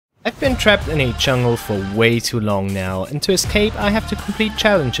Been trapped in a jungle for way too long now, and to escape I have to complete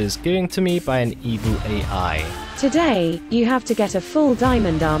challenges given to me by an evil AI. Today, you have to get a full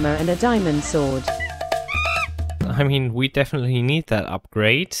diamond armor and a diamond sword. I mean, we definitely need that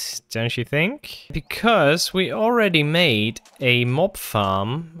upgrade, don't you think? Because we already made a mob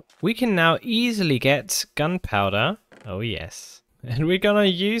farm, we can now easily get gunpowder. Oh yes. And we're gonna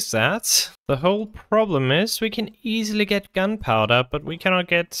use that. The whole problem is we can easily get gunpowder, but we cannot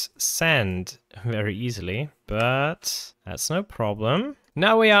get sand very easily. But that's no problem.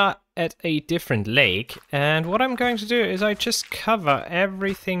 Now we are at a different lake, and what I'm going to do is I just cover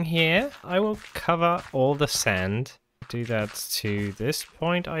everything here. I will cover all the sand. Do that to this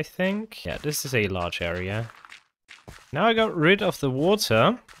point, I think. Yeah, this is a large area. Now I got rid of the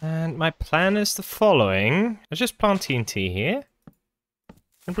water, and my plan is the following. I just plant TNT here.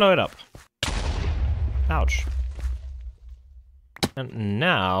 And blow it up. Ouch. And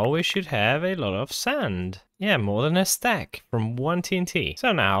now we should have a lot of sand. Yeah, more than a stack from one TNT.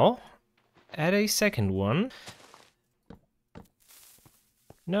 So now, add a second one.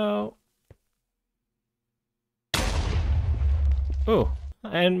 No. Oh,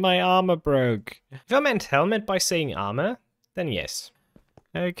 and my armor broke. If I meant helmet by saying armor, then yes.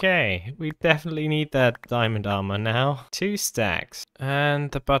 Okay, we definitely need that diamond armor now. 2 stacks. And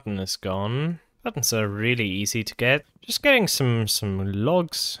the button is gone. Buttons are really easy to get. Just getting some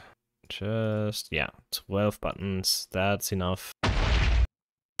logs. Yeah, 12 buttons. That's enough.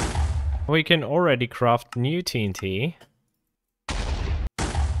 We can already craft new TNT.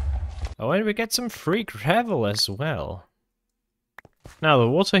 Oh, and we get some free gravel as well. Now, the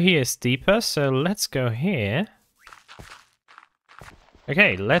water here is deeper, so let's go here.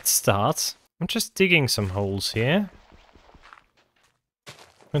 Okay, let's start. I'm just digging some holes here.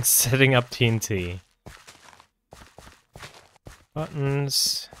 And setting up TNT.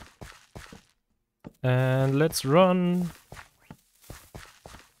 Buttons. And let's run.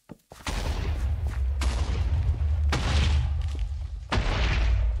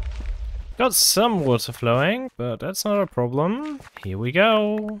 Got some water flowing, but that's not a problem. Here we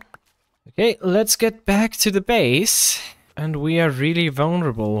go. Okay, let's get back to the base. And we are really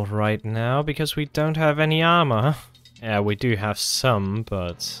vulnerable right now because we don't have any armor. Yeah, we do have some,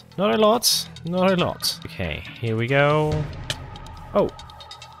 but not a lot. Not a lot. Okay, here we go. Oh.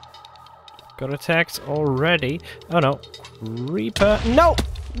 Got attacked already. Oh no. Reaper. No!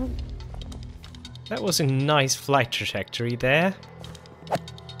 That was a nice flight trajectory there.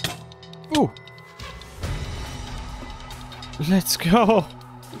 Ooh. Let's go.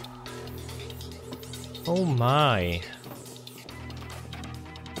 Oh my.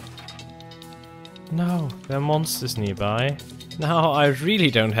 No, there are monsters nearby. Now I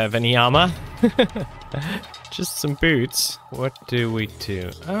really don't have any armor. Just some boots. What do we do?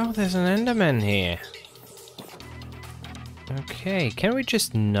 Oh, there's an Enderman here. Okay, can we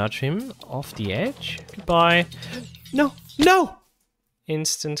just nudge him off the edge? Goodbye. No, no!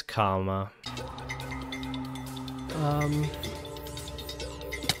 Instant karma.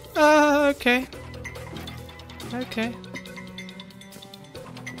 Okay. Okay.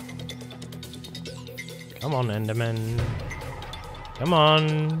 Come on, Enderman. Come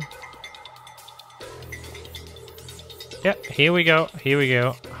on. Yep, here we go. Here we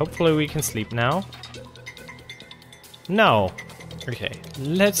go. Hopefully we can sleep now. No. Okay,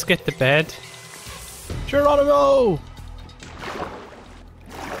 let's get to bed. Geronimo!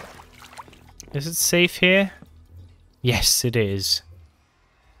 Is it safe here? Yes, it is.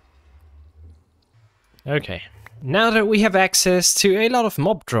 Okay. Now that we have access to a lot of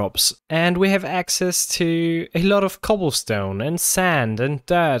mob drops, and we have access to a lot of cobblestone and sand and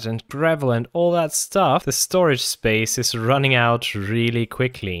dirt and gravel and all that stuff, the storage space is running out really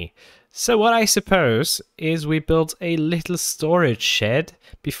quickly. So what I suppose is we build a little storage shed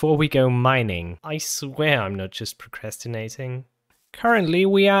before we go mining. I swear I'm not just procrastinating. Currently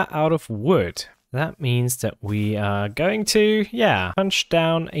we are out of wood. That means that we are going to, punch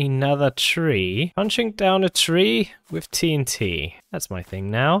down another tree. Punching down a tree with TNT. That's my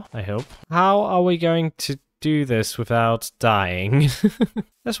thing now, I hope. How are we going to do this without dying?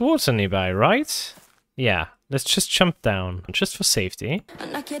 There's water nearby, right? Yeah, let's just jump down, just for safety.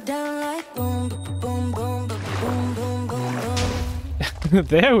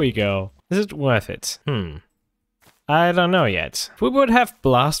 There we go. Is it worth it? I don't know yet. If we would have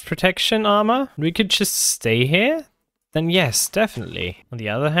blast protection armor, we could just stay here, then yes, definitely. On the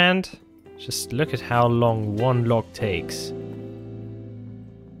other hand, just look at how long one log takes.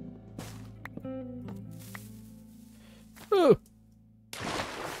 Ooh.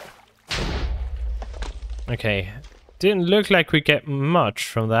 Okay, Didn't look like we get much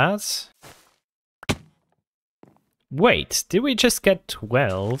from that. Wait, did we just get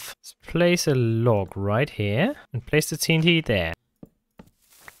 12? Let's place a log right here and place the TNT there.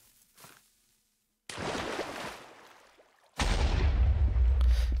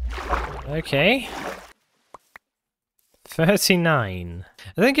 Okay. 39.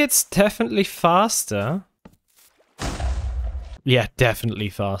 I think it's definitely faster. Yeah, definitely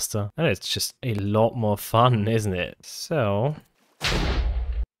faster. And it's just a lot more fun, isn't it? So...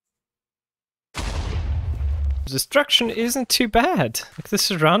 destruction isn't too bad. Like, the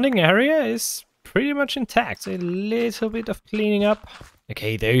surrounding area is pretty much intact. A little bit of cleaning up.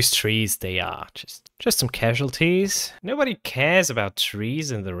 Okay, those trees, they are just some casualties. Nobody cares about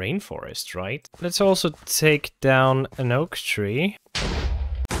trees in the rainforest, right? Let's also take down an oak tree.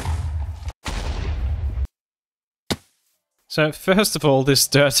 So first of all, this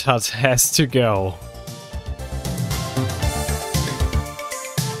dirt hut has to go.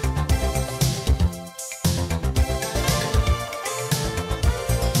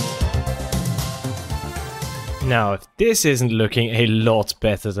 Now, if this isn't looking a lot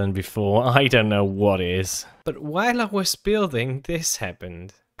better than before, I don't know what is. But while I was building, this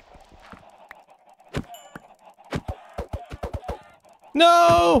happened.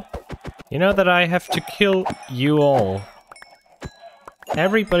 No! You know that I have to kill you all.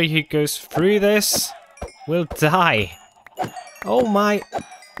 Everybody who goes through this will die. Oh my...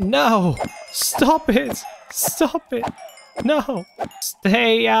 No! Stop it! Stop it! No!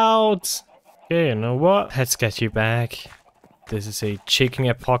 Stay out! Okay, you know what? Let's get you back. This is a chicken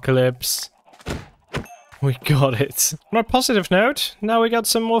apocalypse. We got it. On a positive note, now we got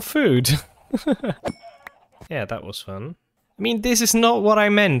some more food. Yeah, that was fun. I mean, this is not what I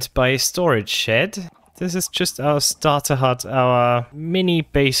meant by a storage shed. This is just our starter hut, our mini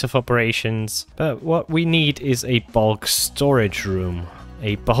base of operations. But what we need is a bulk storage room.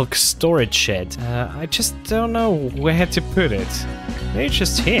 A bulk storage shed. I just don't know where to put it. Maybe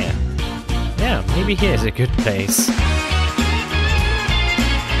just here. Yeah, maybe here's a good place.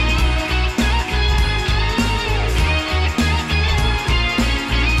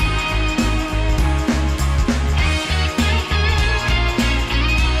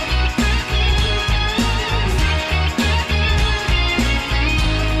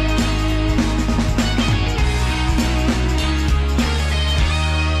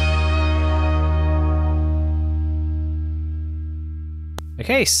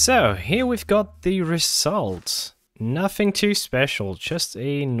 Okay, so here we've got the result. Nothing too special, just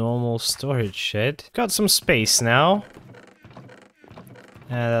a normal storage shed. Got some space now.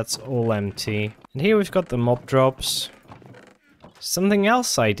 That's all empty. And here we've got the mob drops. Something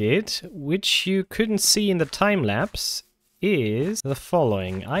else I did, which you couldn't see in the time lapse, is the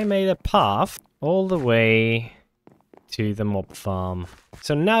following. I made a path all the way to the mob farm.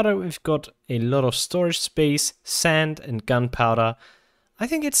 So now that we've got a lot of storage space, sand and gunpowder, I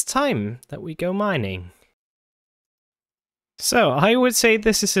think it's time that we go mining. So, I would say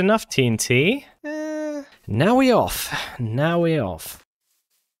this is enough TNT. Now we're off. Now we're off.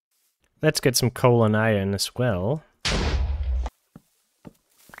 Let's get some coal and iron as well.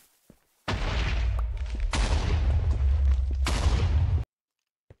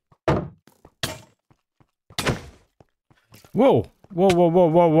 Whoa! Whoa, whoa, whoa,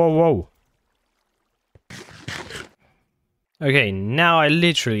 whoa, whoa, whoa! Okay, now I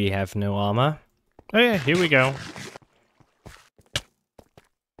literally have no armor. Oh yeah, here we go.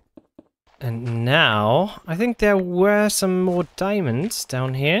 And now, I think there were some more diamonds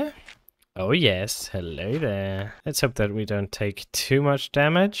down here. Oh yes, hello there. Let's hope that we don't take too much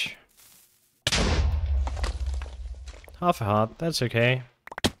damage. Half a heart, that's okay.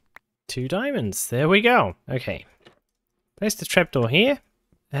 2 diamonds, there we go. Okay. Place the trapdoor here,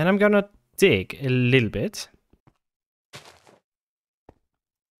 and I'm gonna dig a little bit.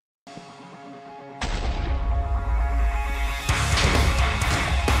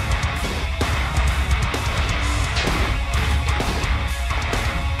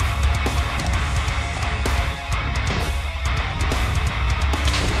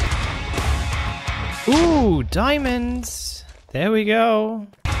 Ooh, diamonds! There we go.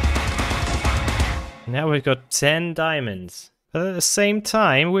 Now we've got 10 diamonds. But at the same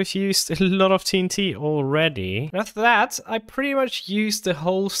time, we've used a lot of TNT already. After that, I pretty much used the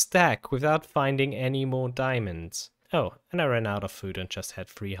whole stack without finding any more diamonds. Oh, and I ran out of food and just had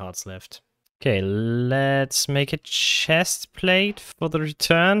 3 hearts left. Okay, let's make a chest plate for the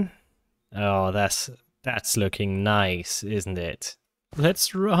return. Oh, that's looking nice, isn't it?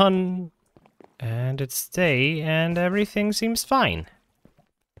 Let's run. And it's day, and everything seems fine.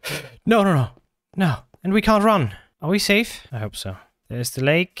 No, no, no. No, and we can't run. Are we safe? I hope so. There's the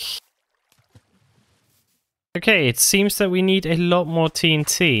lake. Okay, it seems that we need a lot more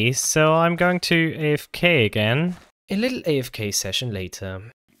TNT, so I'm going to AFK again. A little AFK session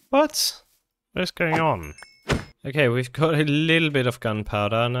later. What is going on? Okay, we've got a little bit of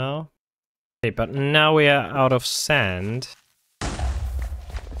gunpowder now. Okay, but now we are out of sand.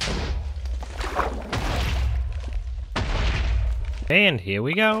 Okay, and here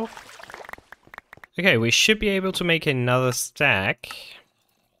we go. Okay, we should be able to make another stack.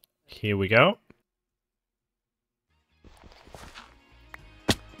 Here we go.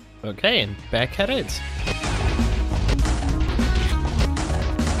 Okay, and back at it.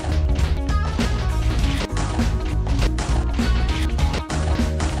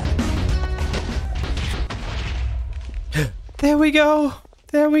 There we go!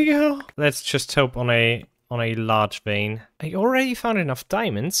 There we go! Let's just hope on a large vein. I already found enough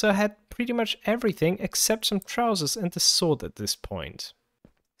diamonds, so I had pretty much everything except some trousers and the sword at this point.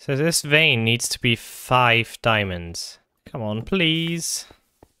 So this vein needs to be 5 diamonds. Come on, please.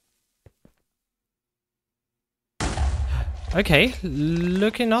 Okay,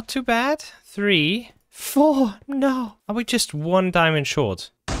 looking not too bad. 3, 4, no. Are we just 1 diamond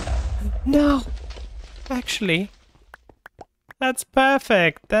short? No, actually. That's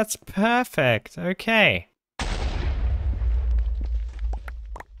perfect, that's perfect, okay.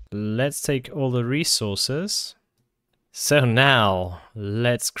 Let's take all the resources. So now,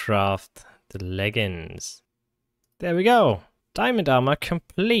 let's craft the leggings. There we go, diamond armor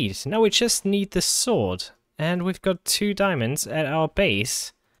complete. Now we just need the sword. And we've got 2 diamonds at our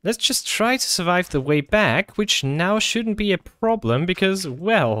base. Let's just try to survive the way back, which now shouldn't be a problem because,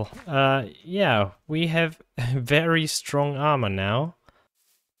 well, yeah, we have very strong armor now.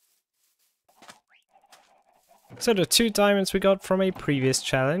 So the 2 diamonds we got from a previous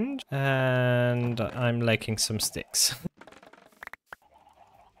challenge, and I'm lacking some sticks.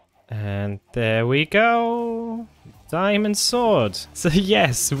 And there we go. Diamond sword. So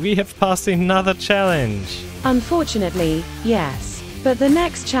yes, we have passed another challenge. Unfortunately, yes. But the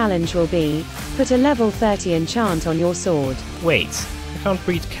next challenge will be, put a level 30 enchant on your sword. Wait, I can't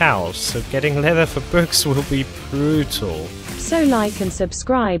breed cows, so getting leather for books will be brutal. So like and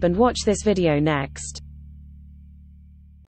subscribe and watch this video next.